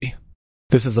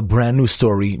This is a brand new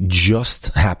story, just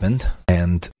happened,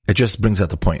 and it just brings out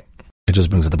the point.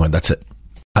 That's it.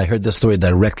 I heard this story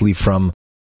directly from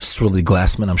Swirly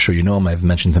Glassman. I'm sure you know him. I've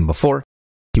mentioned him before.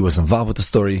 He was involved with the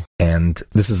story, and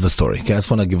this is the story. Okay, I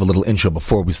just want to give a little intro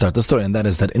before we start the story, and that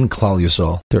is that in Klal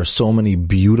Yisrael, there are so many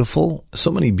beautiful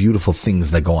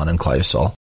things that go on in Klal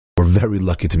Yisrael. We're very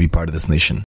lucky to be part of this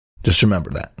nation. Just remember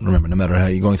that. Remember, no matter how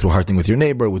you're going through a hard thing with your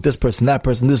neighbor, with this person, that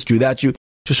person, this Jew, that Jew,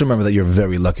 just remember that you're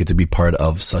very lucky to be part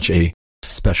of such a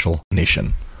special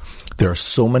nation. There are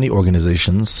so many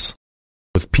organizations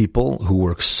with people who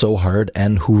work so hard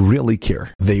and who really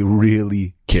care. They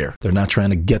really care. They're not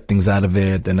trying to get things out of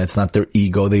it, and it's not their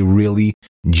ego. They really,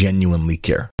 genuinely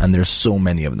care. And there's so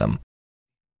many of them.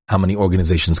 How many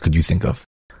organizations could you think of?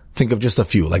 Think of just a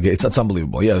few. Like, it's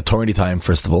unbelievable. Yeah, the Torah Anytime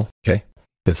Festival, okay?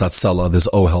 There's Hatzalah, there's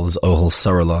Ohel,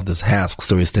 Sarala, there's Hask,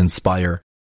 Stories to Inspire,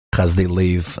 Chazdei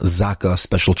Lev, Zaka,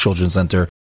 Special Children's Center,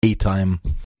 A-Time,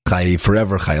 Chai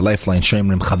Forever, Chai Lifeline,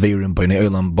 Shemrim, Chaverim, Bonei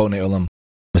Olam,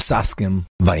 Mesaskim,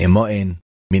 Vayemoen,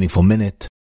 Meaningful Minute,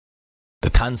 the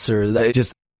Tanser, it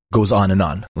just goes on and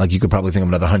on. Like, you could probably think of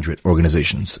another 100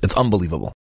 organizations. It's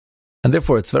unbelievable. And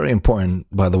therefore, it's very important,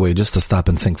 by the way, just to stop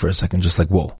and think for a second, just like,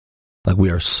 whoa, like, we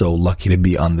are so lucky to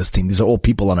be on this team. These are all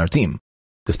people on our team.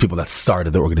 There's people that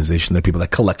started the organization. There are people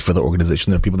that collect for the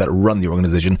organization. There are people that run the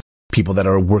organization. People that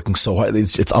are working so hard.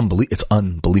 It's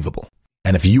unbelievable.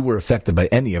 And if you were affected by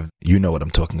any of, you know what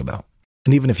I'm talking about.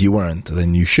 And even if you weren't,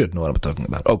 then you should know what I'm talking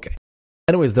about. Okay.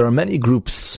 Anyways, there are many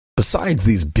groups besides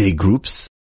these big groups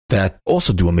that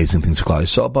also do amazing things for Klal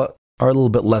Yisrael, but are a little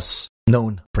bit less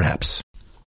known, perhaps.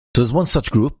 So there's one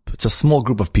such group. It's a small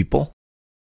group of people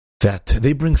that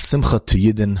they bring Simcha to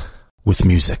Yidden with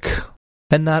music.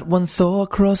 And not one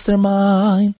thought crossed their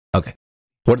mind. Okay.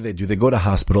 What do? They go to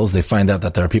hospitals. They find out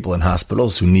that there are people in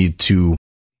hospitals who need to,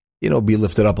 be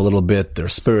lifted up a little bit. Their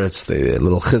spirits, a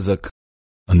little chizuk.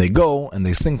 And they go and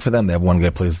they sing for them. They have one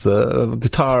guy plays the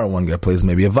guitar, one guy plays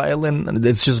maybe a violin. And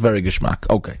it's just very geschmack.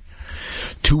 Okay.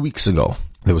 2 weeks ago,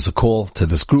 there was a call to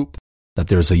this group that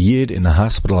there's a Yid in a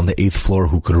hospital on the 8th floor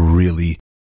who could really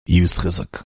use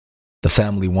chizuk. The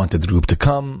family wanted the group to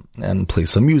come and play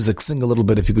some music, sing a little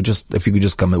bit. If you could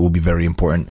just come, it will be very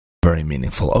important, very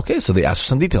meaningful. Okay, so they asked for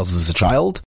some details. Is this a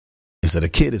child? Is it a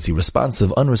kid? Is he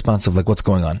responsive, unresponsive? Like, what's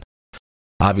going on?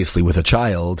 Obviously, with a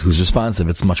child who's responsive,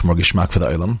 it's much more geschmack for the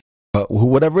olam. But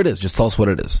whatever it is, just tell us what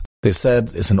it is. They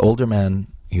said it's an older man.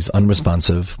 He's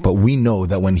unresponsive, but we know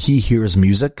that when he hears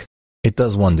music, it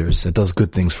does wonders. It does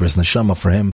good things for his neshama, for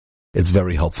him. It's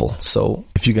very helpful. So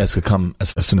if you guys could come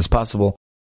as soon as possible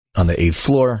on the 8th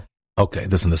floor. Okay,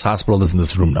 this in this hospital, this in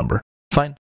this room number.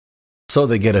 Fine. So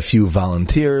they get a few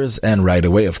volunteers, and right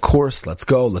away, of course, let's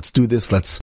go, let's do this,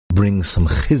 let's bring some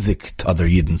chizik to other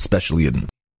Yidden, special Yidden.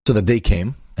 So the day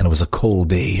came, and it was a cold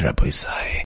day, Rabbi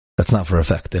Isai. That's not for a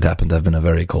fact. It happened to have been a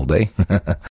very cold day.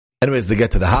 Anyways, they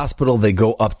get to the hospital, they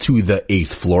go up to the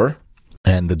 8th floor,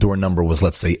 and the door number was,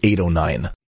 let's say, 809.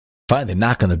 Fine, they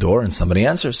knock on the door, and somebody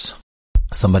answers.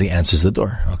 Somebody answers the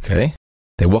door, okay.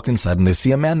 They walk inside, and they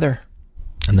see a man there.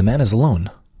 And the man is alone.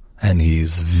 And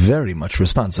he's very much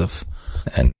responsive.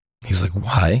 And he's like,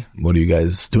 "Why? What are you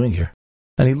guys doing here?"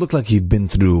 And he looked like he'd been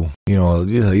through,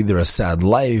 either a sad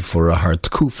life or a hard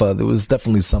tkufa. There was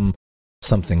definitely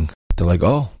something. They're like,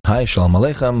 "Oh, hi, shalom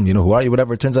aleichem, who are you?"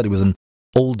 Whatever. It turns out he was an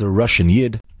older Russian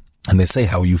Yid. And they say,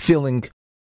 "How are you feeling?"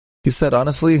 He said,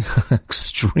 honestly,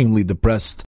 extremely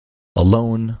depressed,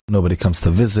 alone. Nobody comes to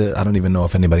visit. I don't even know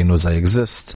if anybody knows I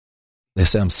exist. They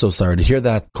say, "I'm so sorry to hear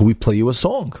that. Could we play you a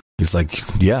song?" He's like,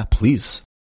 "Yeah, please."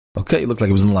 Okay, he looked like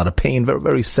he was in a lot of pain. Very,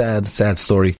 very sad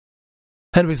story.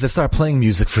 Anyways, they start playing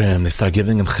music for him. They start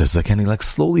giving him chizuk, and he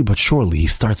slowly but surely, he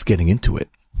starts getting into it.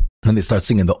 And they start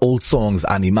singing the old songs,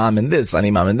 Ani Mam and this,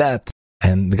 Ani Mam and that.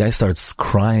 And the guy starts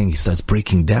crying. He starts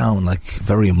breaking down,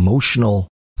 very emotional.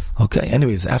 Okay,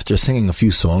 anyways, after singing a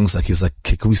few songs, he's like,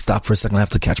 "Okay, can we stop for a second? I have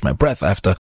to catch my breath. I have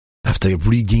to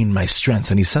regain my strength."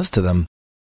 And he says to them,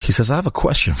 "I have a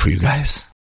question for you guys.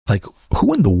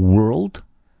 Who in the world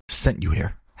sent you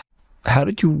here? How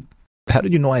did you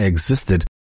know I existed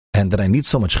and that I need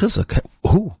so much chizuk?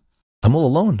 Who? I'm all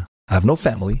alone. I have no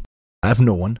family. I have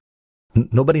no one.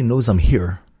 Nobody knows I'm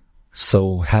here.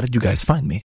 So how did you guys find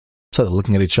me?" So they're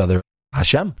looking at each other.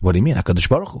 "Hashem, what do you mean? HaKadosh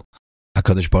Baruch Hu.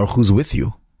 HaKadosh Baruch Hu's with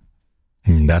you."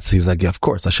 And he's like, "Yeah, of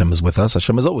course, Hashem is with us.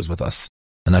 Hashem is always with us.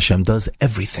 And Hashem does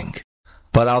everything.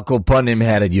 But Al Kopanim,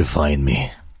 how did you find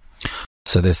me?"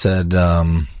 So they said,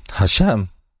 "Hashem."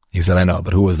 He said, "I know,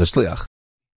 but who was the shliach?"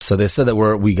 So they said that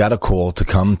we got a call to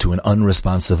come to an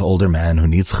unresponsive older man who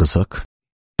needs chizuk.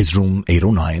 It's room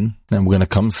 809, and we're going to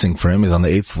come sing for him. He's on the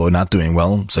 8th floor, not doing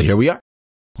well. So here we are.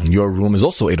 And your room is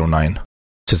also 809.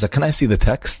 So he's like, can I see the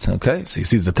text? Okay, so he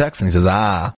sees the text and he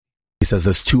says, he says,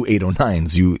 there's two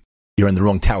 809s. You're in the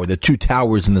wrong tower. There are two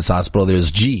towers in this hospital.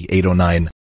 There's G809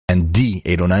 and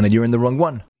D809, and you're in the wrong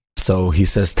one. So he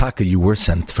says, Taka, you were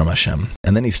sent from Hashem.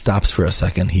 And then he stops for a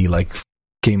second. He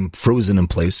came frozen in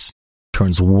place,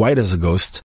 turns white as a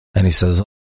ghost, and he says,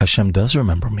 Hashem does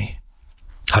remember me.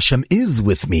 Hashem is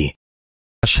with me.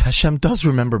 Hashem does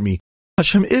remember me.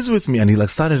 Hashem is with me. And he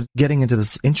started getting into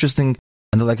this interesting,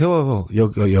 and they're like, oh,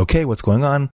 you okay? What's going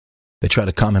on? They try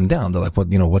to calm him down. They're like,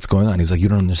 what's going on? He's like, you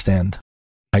don't understand.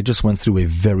 I just went through a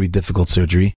very difficult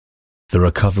surgery. The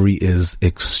recovery is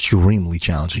extremely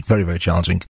challenging, very, very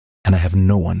challenging. And I have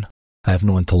no one. I have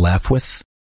no one to laugh with.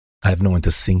 I have no one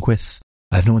to sing with.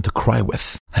 I have no one to cry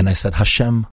with. And I said,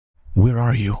 Hashem, where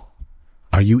are you?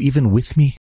 Are you even with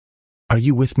me? Are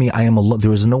you with me? I am alone.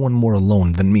 There is no one more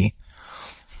alone than me.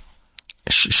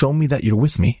 Show me that you're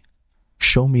with me.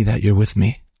 Show me that you're with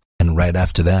me. And right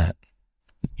after that,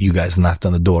 you guys knocked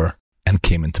on the door and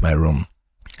came into my room.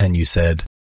 And you said,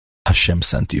 Hashem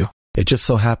sent you. It just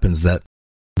so happens that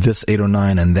this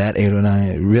 809 and that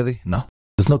 809, really? No.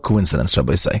 There's no coincidence,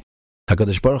 Rabbi say.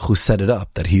 HaKadosh Baruch Hu set it up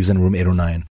that he's in room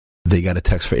 809. They got a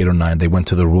text for 809. They went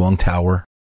to the wrong tower,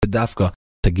 Dafka,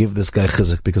 to give this guy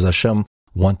chizuk because Hashem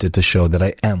wanted to show that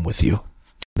I am with you.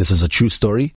 This is a true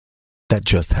story that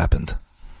just happened.